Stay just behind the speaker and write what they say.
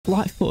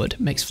Lightfoot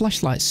makes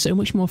flashlights so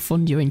much more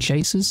fun during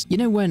chases. You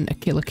know when a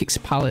killer kicks a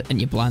pallet and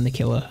you blind the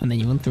killer and then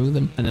you run through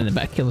them and then the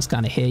better killers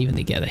kind of hear you and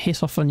they get a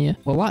hit off on you?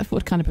 Well,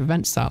 Lightfoot kind of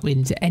prevents that,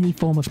 leading to any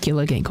form of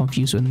killer getting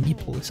confused when you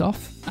pull this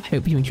off. I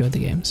hope you enjoyed the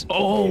games.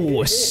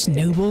 Oh, a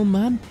snowball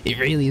man? It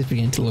really is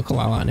beginning to look a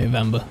lot like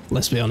November,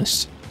 let's be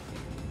honest.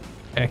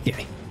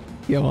 Okay.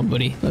 Go on,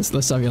 buddy.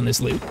 Let's have you on this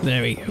loop.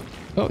 There we go.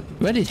 Oh,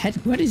 where did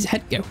his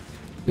head go?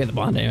 We get the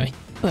blind anyway.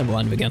 I'll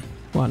blind him again.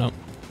 Why not?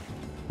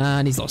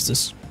 And he's lost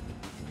us.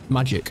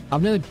 Magic.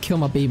 I've nearly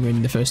killed my beamer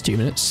in the first 2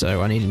 minutes,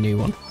 so I need a new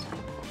one.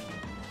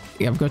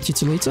 Yeah, I've got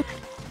Titolita.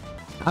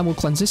 And we'll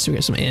cleanse this so we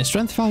get some inner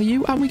strength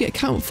value, and we get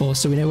count for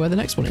so we know where the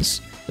next one is.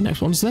 The next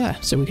one's there,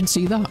 so we can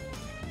see that.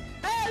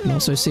 And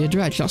also see a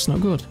dredge. That's not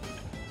good.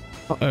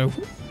 Uh-oh.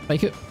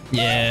 Make it.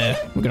 Yeah.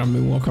 We're gonna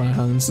moonwalk on our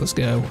hands. Let's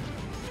go.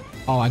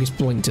 Oh, I just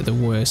blinked at the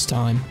worst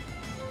time.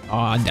 Oh,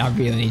 I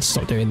really need to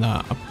stop doing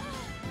that.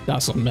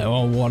 That's not...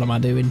 Oh, what am I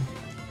doing?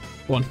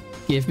 Come on.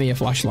 Give me a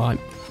flashlight.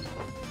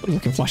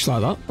 Looking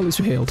flashlight that. At least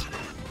we're healed.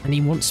 And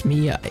he wants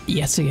me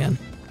yet again.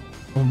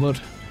 Come on,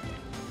 bud.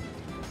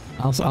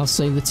 I'll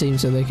save the team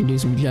so they can do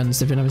some gens.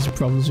 They've been having some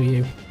problems with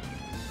you.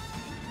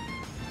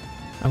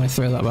 I'm going to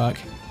throw that back.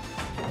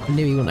 I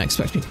knew he wouldn't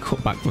expect me to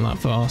cut back from that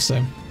far,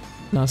 so...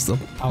 Nice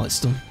little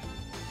pallet's done.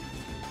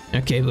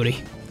 Okay,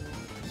 buddy.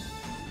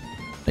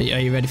 Are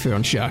you ready for it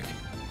on Shark?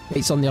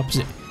 Kate's on the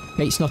opposite...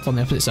 Kate's not on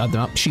the opposite side of the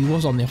map. She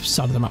was on the opposite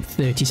side of the map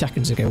 30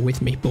 seconds ago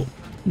with me, but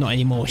not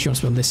anymore. She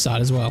wants to be on this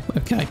side as well.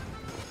 Okay.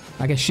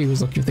 I guess she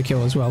was looking for the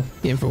kill as well.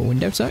 Getting for a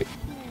window tech.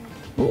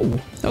 Oh,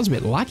 that was a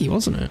bit laggy,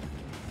 wasn't it?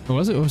 Or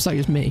was it? Or was that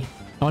just me?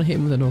 I want to hit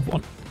him with another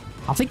one.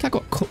 I think I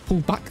got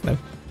pulled back though.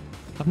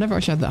 I've never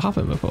actually had that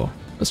happen before.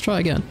 Let's try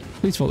again.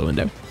 Please follow the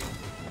window.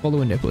 Follow the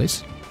window,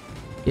 please.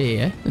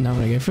 Yeah. And now I'm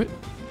going to go for it.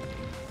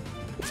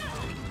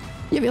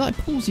 Yeah, but it like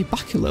pulls you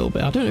back a little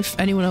bit. I don't know if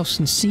anyone else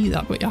can see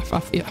that, but I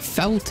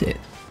felt it.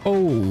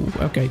 Oh,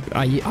 okay.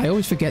 I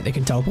always forget they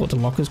can teleport to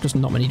lockers because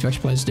not many dredge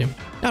players do.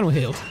 And we're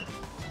healed.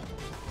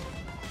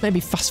 Maybe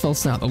fast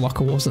falling out the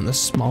locker wasn't the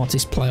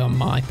smartest play on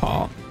my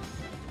part.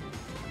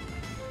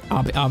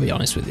 I'll be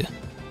honest with you.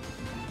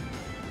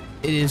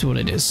 It is what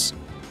it is.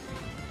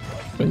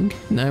 Swing?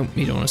 No,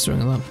 you don't want to swing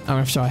at that. I'm gonna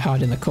have to try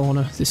hide in the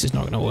corner. This is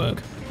not gonna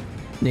work.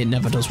 It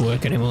never does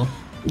work anymore.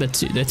 They're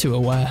too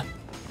aware.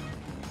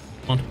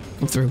 Come on,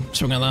 come through.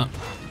 Swing at that.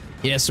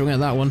 Yeah, swing at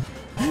that one.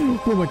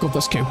 Oh my god,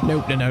 that's cool.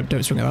 No,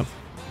 don't swing at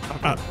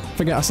that.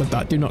 Forget I said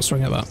that. Do not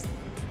swing at that.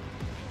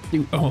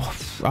 Oh,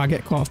 I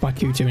get caught off by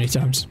Q too many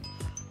times.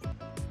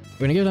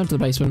 We're gonna go down to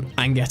the basement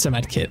and get a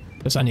med kit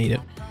because I need it.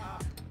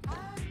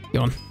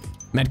 Go on,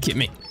 med kit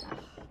me.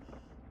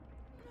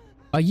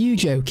 Are you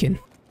joking?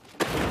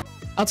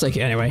 I'll take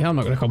it anyway. I'm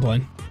not gonna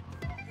complain.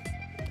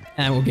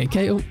 And we'll get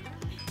Kate up.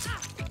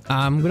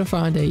 I'm gonna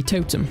find a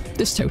totem.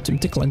 This totem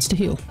to cleanse to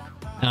heal.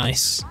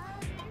 Nice.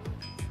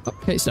 Oh,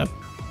 Kate's dead.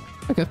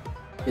 Okay,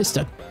 it's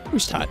dead.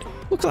 Who's tired?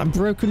 Look at that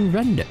broken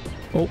render.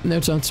 Oh, no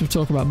time to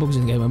talk about bugs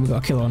in the game when we've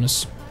got a kill on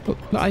us. Oh,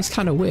 that is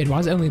kind of weird. Why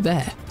is it only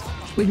there?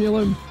 Leave me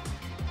alone.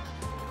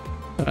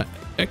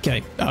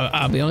 Okay,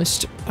 I'll be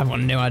honest. I've got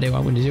no idea what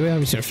I'm going to do here. I'm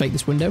just going to fake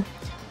this window.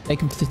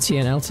 Take him to the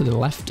TNL to the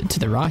left and to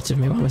the right of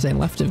me. Why am I saying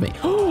left of me?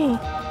 Oh!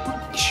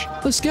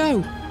 Let's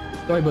go!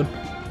 Sorry, bud.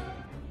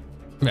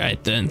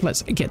 Right then,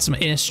 let's get some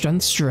inner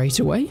strength straight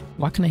away.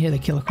 Why can I hear the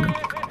killer coming?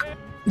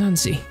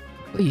 Nancy,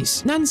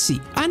 please. Nancy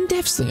and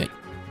Devslinger.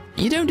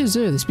 You don't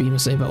deserve this beamer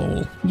save at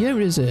all. You don't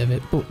deserve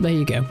it, but there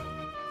you go.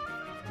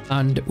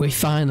 And we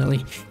finally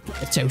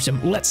get a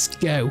totem. Let's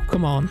go.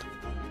 Come on.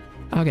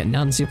 I'll get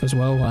Nancy up as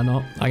well, why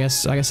not? I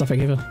guess I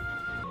forgive her.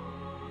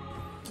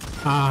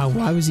 Ah,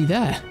 why was he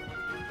there?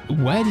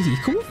 Where did he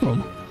come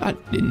from? I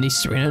didn't need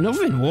to in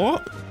nothing,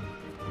 what?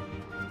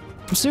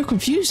 I'm so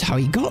confused how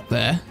he got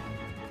there.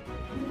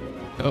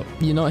 Oh,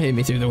 you're not hitting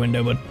me through the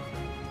window, bud.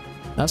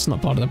 That's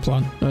not part of the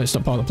plan. No, it's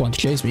not part of the plan to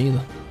chase me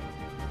either.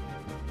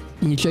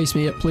 Can you chase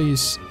me up,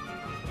 please?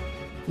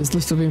 There's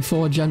literally been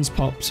 4 gens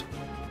popped.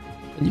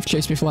 And you've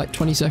chased me for like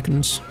 20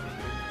 seconds.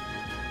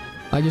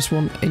 I just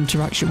want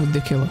interaction with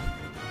the killer.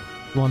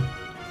 Come on.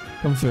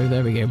 Come through.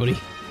 There we go, buddy.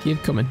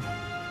 Keep coming.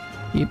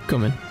 Keep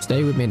coming.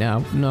 Stay with me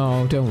now.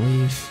 No, don't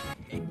leave.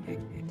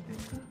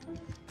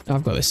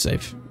 I've got this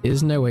safe.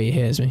 There's no way he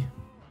hears me.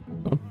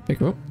 Come on, pick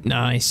her up.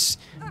 Nice.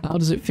 How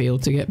does it feel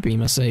to get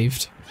Beamer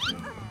saved?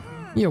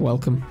 You're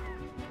welcome.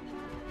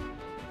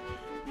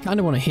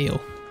 Kinda want to heal.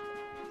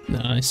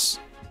 Nice.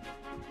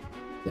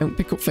 Don't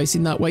pick up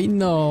facing that way.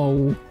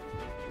 No.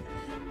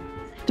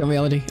 Don't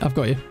reality. I've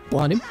got you.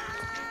 Blind him.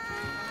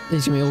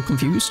 He's gonna be all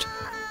confused.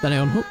 Then I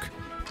unhook.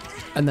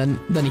 And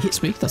then he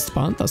hits me. That's the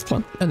plan. That's the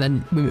plan. And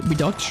then we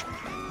dodge.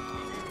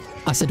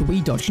 I said we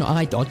dodge, not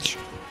I dodge.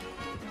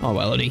 Oh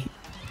well, Eddie.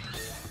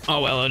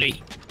 Oh well,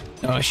 Eddie.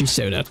 Oh, she's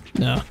so dead.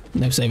 No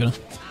saving her.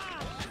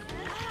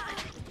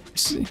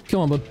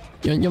 Come on, bud.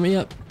 You want me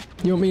up?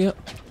 You want me up?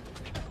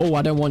 Oh,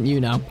 I don't want you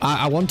now.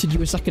 I wanted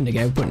you a second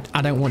ago, but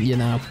I don't want you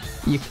now.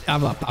 You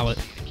have that pallet.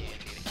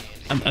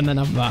 And then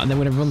have that, and then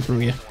we're gonna run through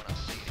you.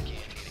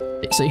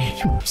 See,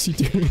 what's he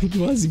doing?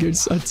 Why is he going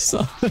side to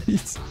side?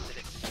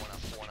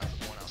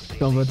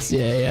 Come on, bud.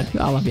 Yeah.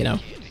 I'll have you now.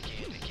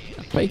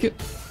 Make it.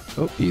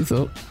 Oh, you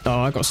thought. Oh,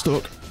 I got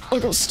stuck.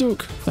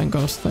 Thank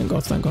God.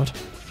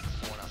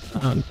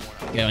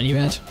 Get on your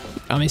head.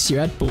 I missed your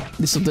head, but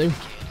this'll do. And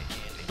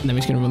then we're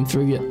just gonna run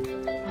through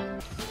you.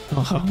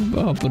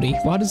 Oh, buddy.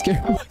 Why is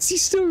he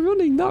still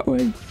running that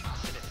way?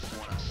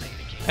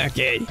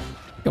 Okay.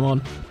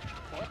 Come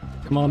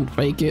on,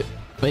 fake it.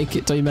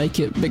 Till you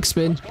make it. Big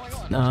spin.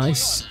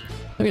 Nice.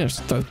 I'm gonna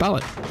throw the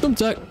pallet.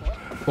 Thumbtack.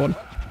 Come on.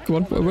 Where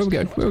are we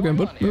going? Bud? Where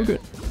are we going?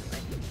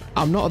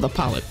 I'm not at the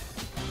pallet.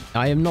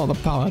 I am not the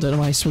pallet. I don't know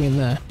why he's swinging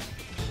there.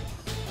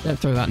 Don't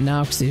throw that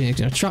now because he's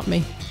gonna trap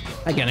me.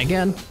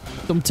 Again.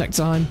 Thumbtack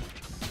time.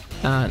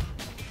 And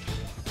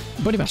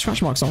buddy, my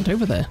scratch marks aren't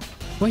over there.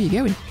 Where are you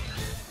going?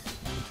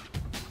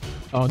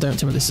 Oh, don't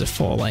tell me this is a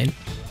 4-lane.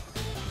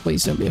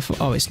 Please don't be a 4.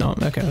 Oh, it's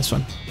not. Okay, that's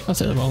fine. I'll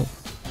take the ball.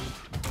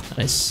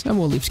 Nice. And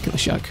we'll leave to Killer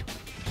Shack.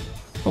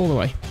 All the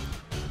way.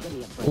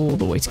 All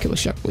the way to Killer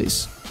Shack,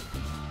 please.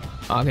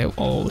 I'll go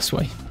all this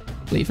way.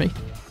 Leave me.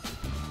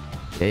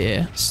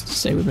 Yeah.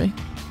 Stay with me.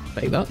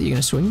 Like that. You're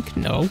gonna swing?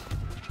 No.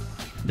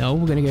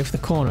 We're gonna go for the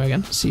corner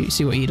again.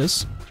 See what he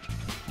does.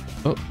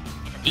 Oh,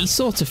 he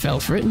sort of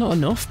fell for it. Not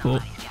enough,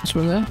 but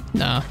swing there.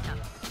 Nah.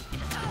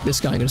 This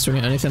guy ain't gonna swing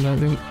at anything. I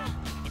don't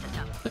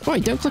think.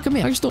 Wait, don't click on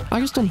me. I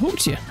just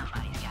unhooked you.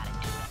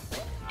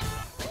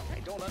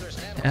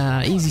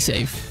 Easy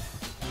save.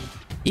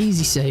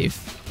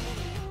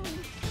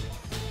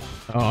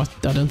 Oh, I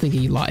don't think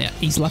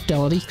he's left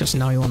Elodie because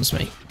now he wants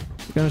me.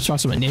 You're gonna try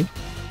something new?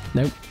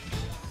 Nope.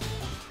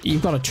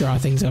 You've got to try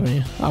things, haven't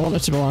you? I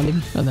wanted to blind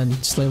him and then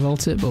slow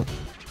vault it, but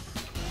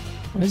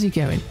where's he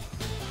going?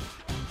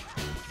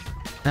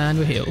 And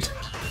we're healed.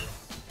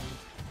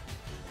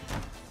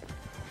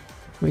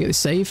 Can we get this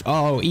save?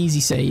 Oh,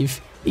 easy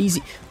save.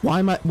 Easy. Why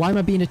am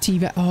I being a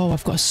T-vet? Oh,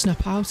 I've got to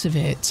snap out of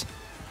it.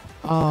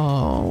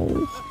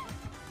 Oh.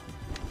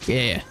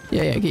 Yeah.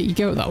 You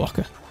go with that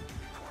locker.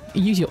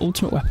 Use your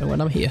ultimate weapon when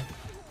I'm here.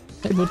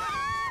 Hey, bud.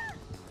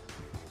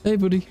 Hey,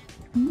 buddy.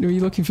 Are you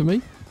looking for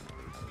me?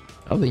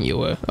 I think you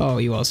were. Oh,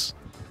 he was.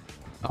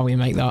 Oh, we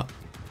make that.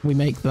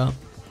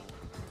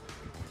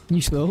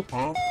 You slow.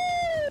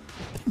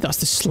 That's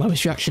the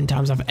slowest reaction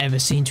times I've ever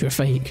seen to a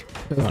fake.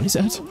 Go on his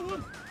head.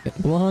 Get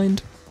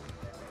blind.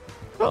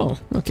 Oh,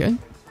 okay.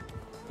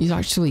 He's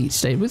actually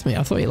stayed with me.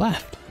 I thought he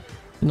left.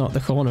 Not the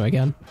corner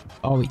again.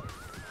 Oh,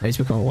 he's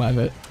become aware of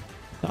it.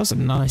 That was a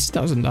nice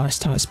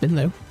tight spin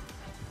though.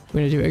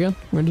 We're gonna do it again.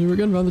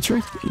 Around the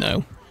tree.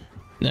 No.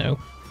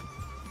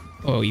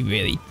 Oh, he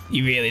really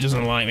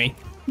doesn't like me.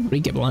 Will he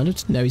get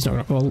blinded? No, he's not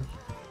gonna fall.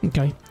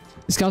 Okay.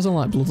 This guy's on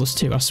like Bloodlust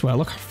too, I swear.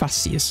 Look how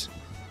fast he is.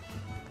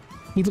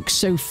 He looks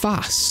so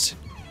fast.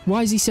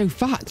 Why is he so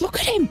fast? Look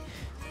at him!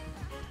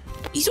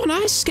 He's on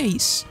ice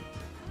skates.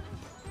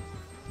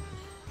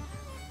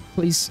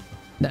 Please.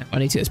 No, I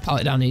need to get this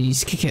pallet down. He needs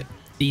to kick it.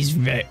 He's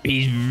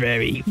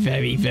very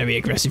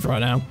aggressive right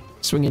now.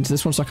 Swing into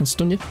this one so I can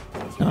stun you.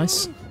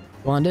 Nice.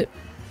 Blind it.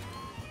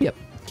 Yep.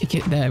 Kick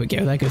it. There we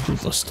go. There goes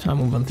Bloodlust. I'm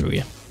gonna run through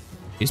you.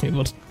 Excuse me,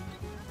 bud.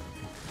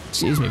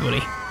 Excuse me,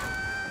 buddy.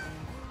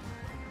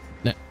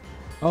 No.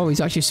 Oh,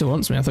 he's actually still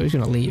wants me. I thought he was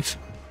going to leave.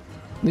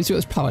 At least we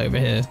got this pallet over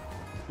here.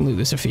 Loot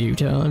this a few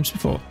times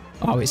before.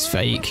 Oh, it's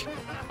fake.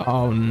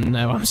 Oh,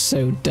 no. I'm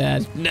so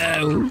dead.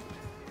 No.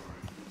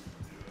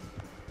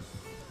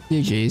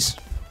 GG's.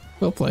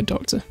 Well played,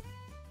 Doctor.